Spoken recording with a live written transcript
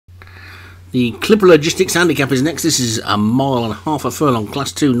The Clipper Logistics handicap is next. This is a mile and half a furlong,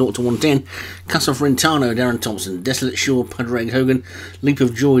 class 2, 0 to 110. Castle Frentano, Darren Thompson. Desolate Shore, Padraig Hogan. Leap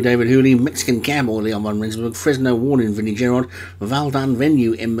of Joy, David Hooley. Mexican Cowboy, Leon Van Rensburg. Fresno Warning, Vinnie Gerard. Valdan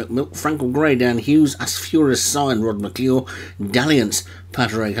Venue, M. McMilk. Frankel Grey, Dan Hughes. Asfurus Sign, Rod McClure. Dalliance,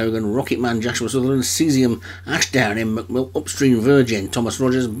 Padraig Hogan. Rocket Man, Joshua Sutherland. Cesium, Ashdown, M. McMilk. Upstream Virgin, Thomas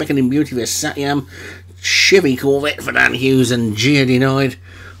Rogers. Beckoning Beauty for Satyam. Chevy Corvette for Dan Hughes. And Gia Denied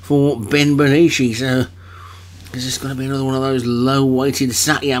for Ben Benici. So is this going to be another one of those low-weighted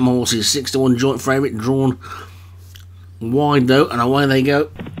Satyam horses? 6 to 1 joint favourite, drawn wide though, and away they go.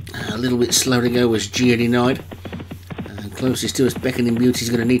 A little bit slow to go was Gia Denied. Closest to us, Beckoning Beauty is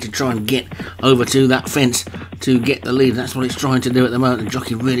going to need to try and get over to that fence to get the lead. That's what it's trying to do at the moment. The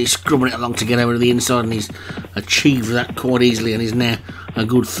jockey really scrubbing it along to get over to the inside, and he's achieved that quite easily, and he's now a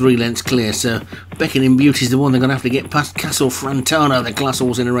good 3 lengths clear. So Beckoning Beauty is the one they're going to have to get past. Castle Frantano, the class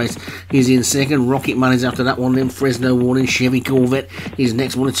horse in the race, is in second. Rocket Man is after that one. Then Fresno Warning, Chevy Corvette is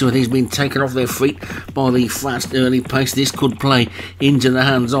next. 1 or 2 of these been taken off their feet by the fast early pace. This could play into the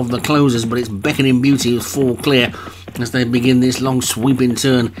hands of the closers, but it's Beckoning Beauty who's 4 clear as they begin this long sweeping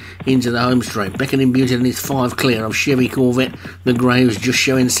turn into the home straight. Beckoning Beauty and is 5 clear of Chevy Corvette. The grey who's just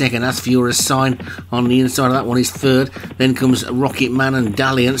showing second. Asfurus Sign on the inside of that one is third. Then comes Rocket Man and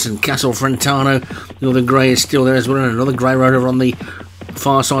Dalliance and Castle Frentano. The other grey is still there as well, and another grey road over on the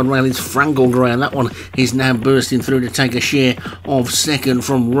far side rail is Frankel Grey, and that one is now bursting through to take a share of second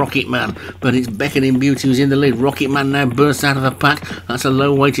from Rocket Man, but it's Beckoning Beauty who's in the lead. Rocket Man now bursts out of the pack. That's a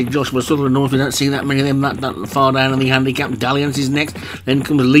low weighted Joshua Sutherland North. We don't see that many of them that far down in the handicap. Dalliance is next. Then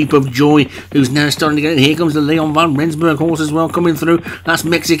comes Leap of Joy, who's now starting to get in. Here comes the Leon Van Rensburg horse as well coming through. That's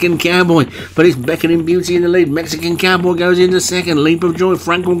Mexican Cowboy, but it's Beckoning Beauty in the lead. Mexican Cowboy goes into second. Leap of Joy,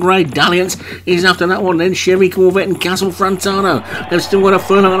 Frankel Grey, Dalliance is after that one. Then Chevy Corvette and Castle Frantano. They've still got a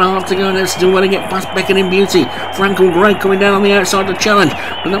furlong and a half to go, and they've still got to get past Beckoning Beauty. Frankel Grey coming down on the outside to challenge,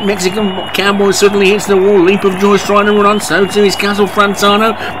 and that Mexican Cowboy suddenly hits the wall. Leap of Joy trying to run on, so too is Castle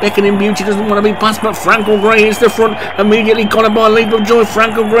Frantano. Beckoning Beauty doesn't want to be passed, but Frankel Grey hits the front, immediately collared by Leap of Joy.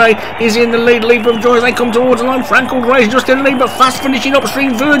 Frankel Grey is in the lead. Leap of Joy as they come towards the line. Frankel Grey is just in the lead, but fast finishing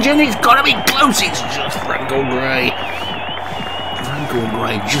upstream Virgin. It's got to be close. It's just Frankel Grey. Frankel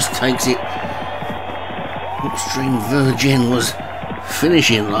Grey just takes it. Upstream Virgin was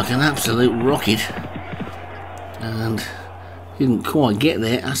finishing like an absolute rocket and didn't quite get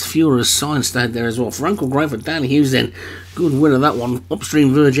there. Asfurus Sign stayed there as well. Frankel Grey for Dan Hughes then. Good win of that one.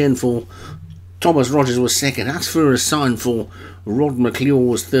 Upstream Virgin for Thomas Rogers was second. Asfurus Sign for Rod McClure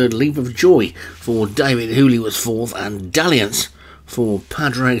was third. Leap of Joy for David Hooley was fourth, and Dalliance for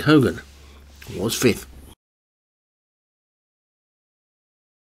Padraig Hogan was fifth.